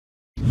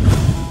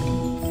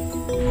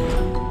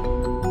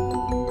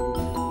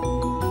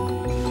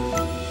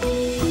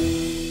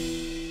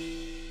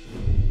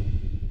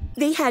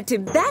They had to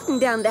batten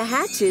down the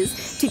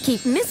hatches to keep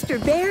Mr.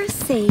 Bear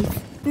safe.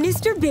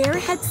 Mr. Bear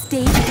had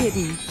stayed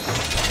hidden.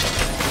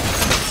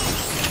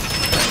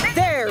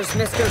 There's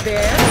Mr.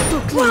 Bear, who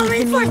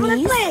claimed the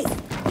minis.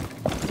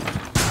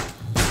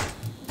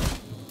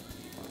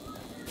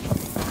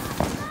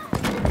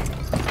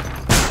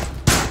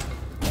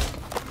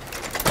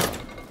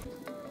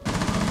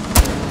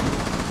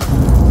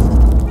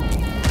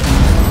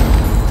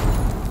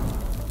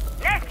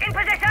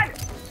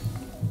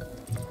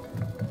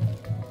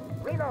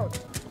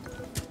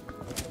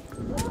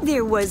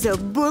 There was a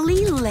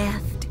bully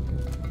left.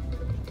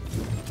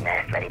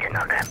 Nest ready to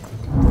knock up.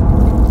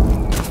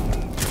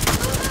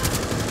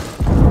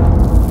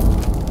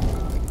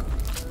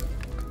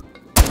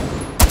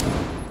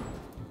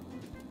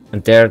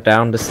 And there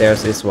down the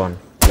stairs is one.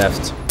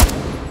 Left.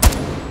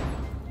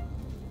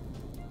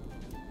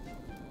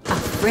 A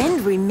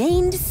friend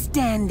remained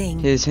standing.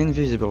 He's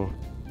invisible.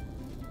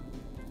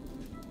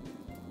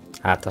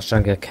 Ah,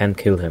 Tashanka can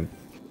kill him.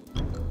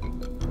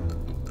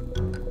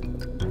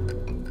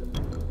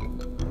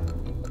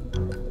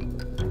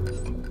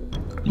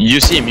 You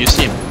see him, you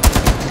see him.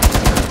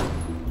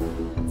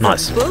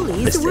 Nice. The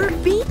bullies were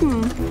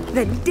beaten.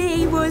 The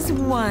day was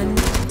won.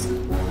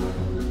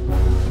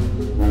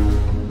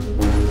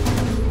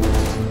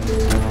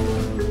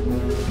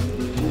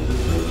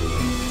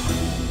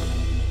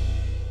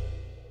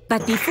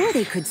 But before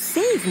they could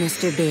save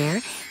Mr.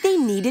 Bear, they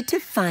needed to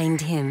find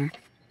him.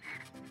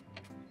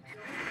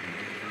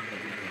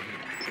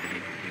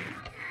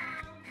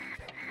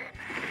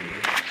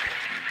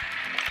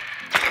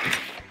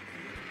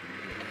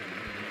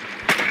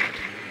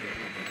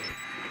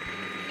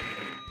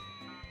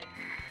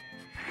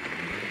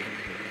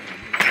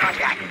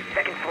 Contact,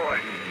 second floor.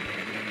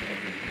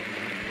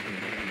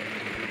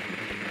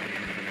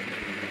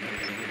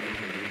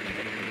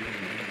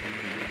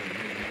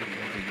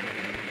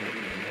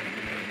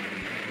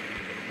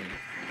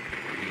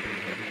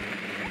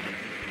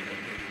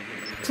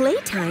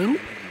 Playtime,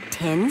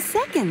 10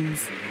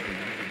 seconds.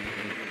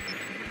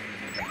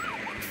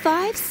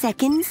 5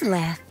 seconds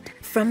left.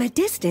 From a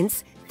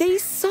distance, they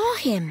saw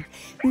him,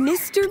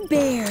 Mr.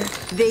 Bear.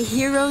 The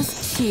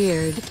heroes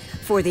cheered,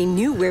 for they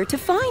knew where to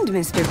find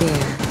Mr.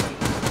 Bear.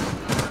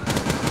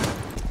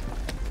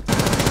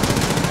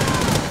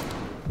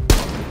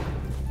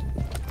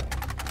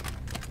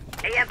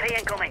 AMP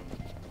incoming.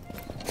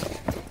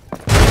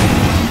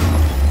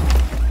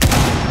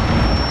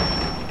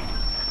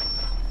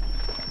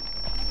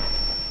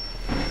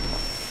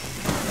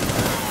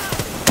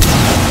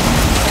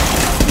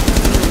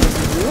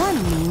 One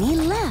meanie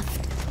left.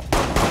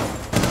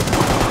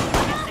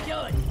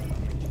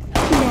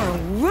 Now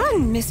run,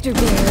 Mr.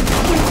 Bear,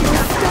 with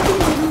your stubby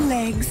little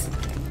legs.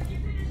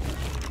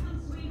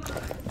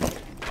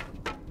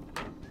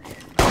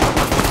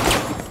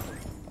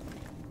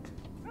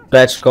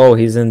 Let's go,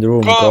 he's in the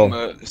room. Come,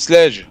 Go.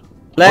 Sledge.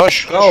 Let's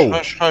Rush, go. rush,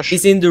 rush, rush.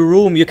 He's in the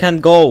room, you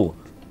can go.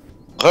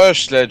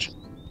 Rush, Sledge.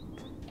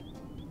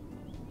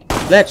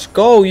 Let's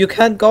go, you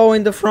can't go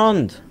in the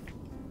front.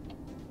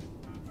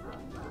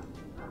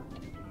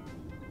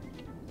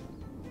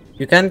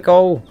 You can't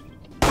go.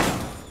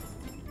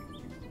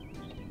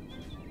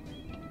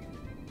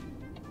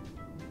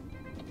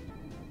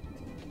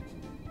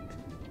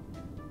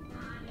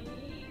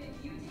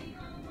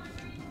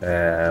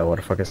 What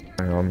the fuck is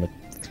going on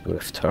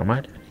with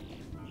Termite?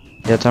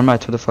 Yeah,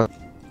 termite to the fuck.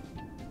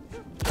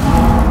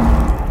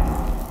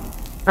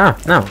 Ah,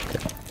 no. Okay.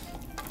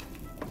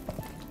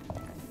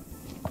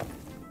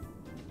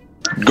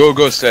 Go,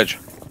 go, Sledge.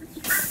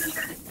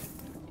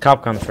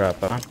 Capcom trap,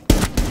 huh?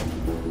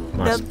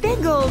 Nice. The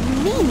big old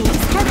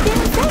meanies have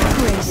been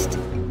vanquished.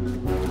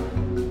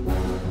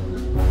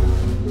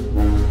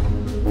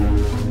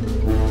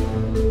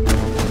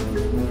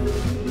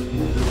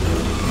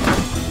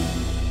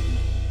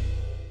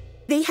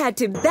 They had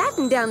to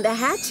batten down the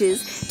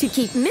hatches to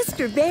keep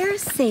Mr. Bear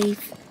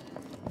safe.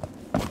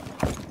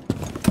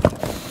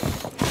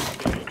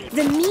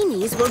 The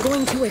meanies were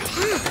going to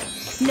attack,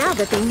 now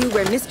that they knew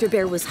where Mr.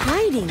 Bear was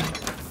hiding.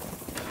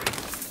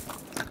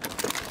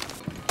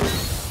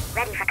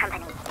 Ready for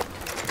company.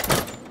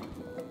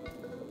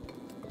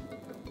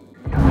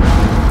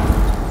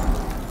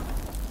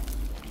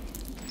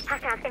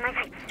 Hostiles in my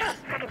sights.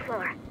 Second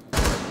floor.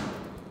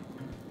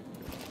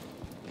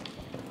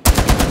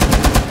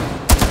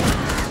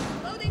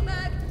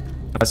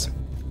 Nice.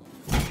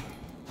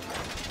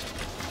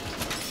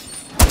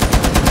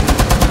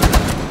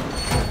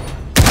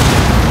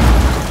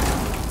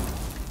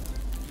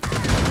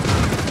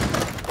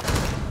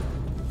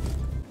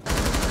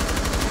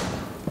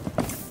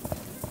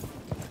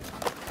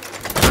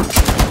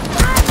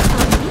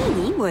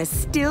 Meanie was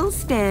still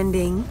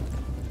standing.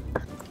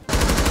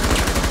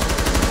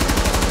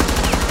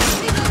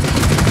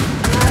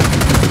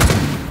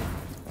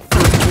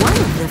 One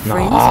of the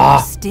friends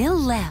was still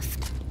left.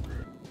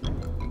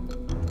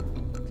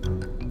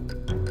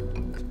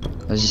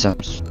 Vas-y, ça.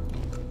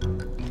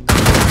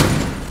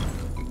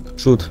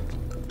 Shoot.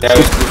 Yeah,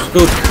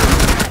 Shoot.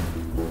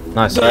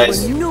 Nice. There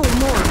were no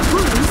more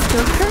bullies to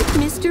hurt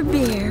Mr.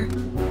 Bear.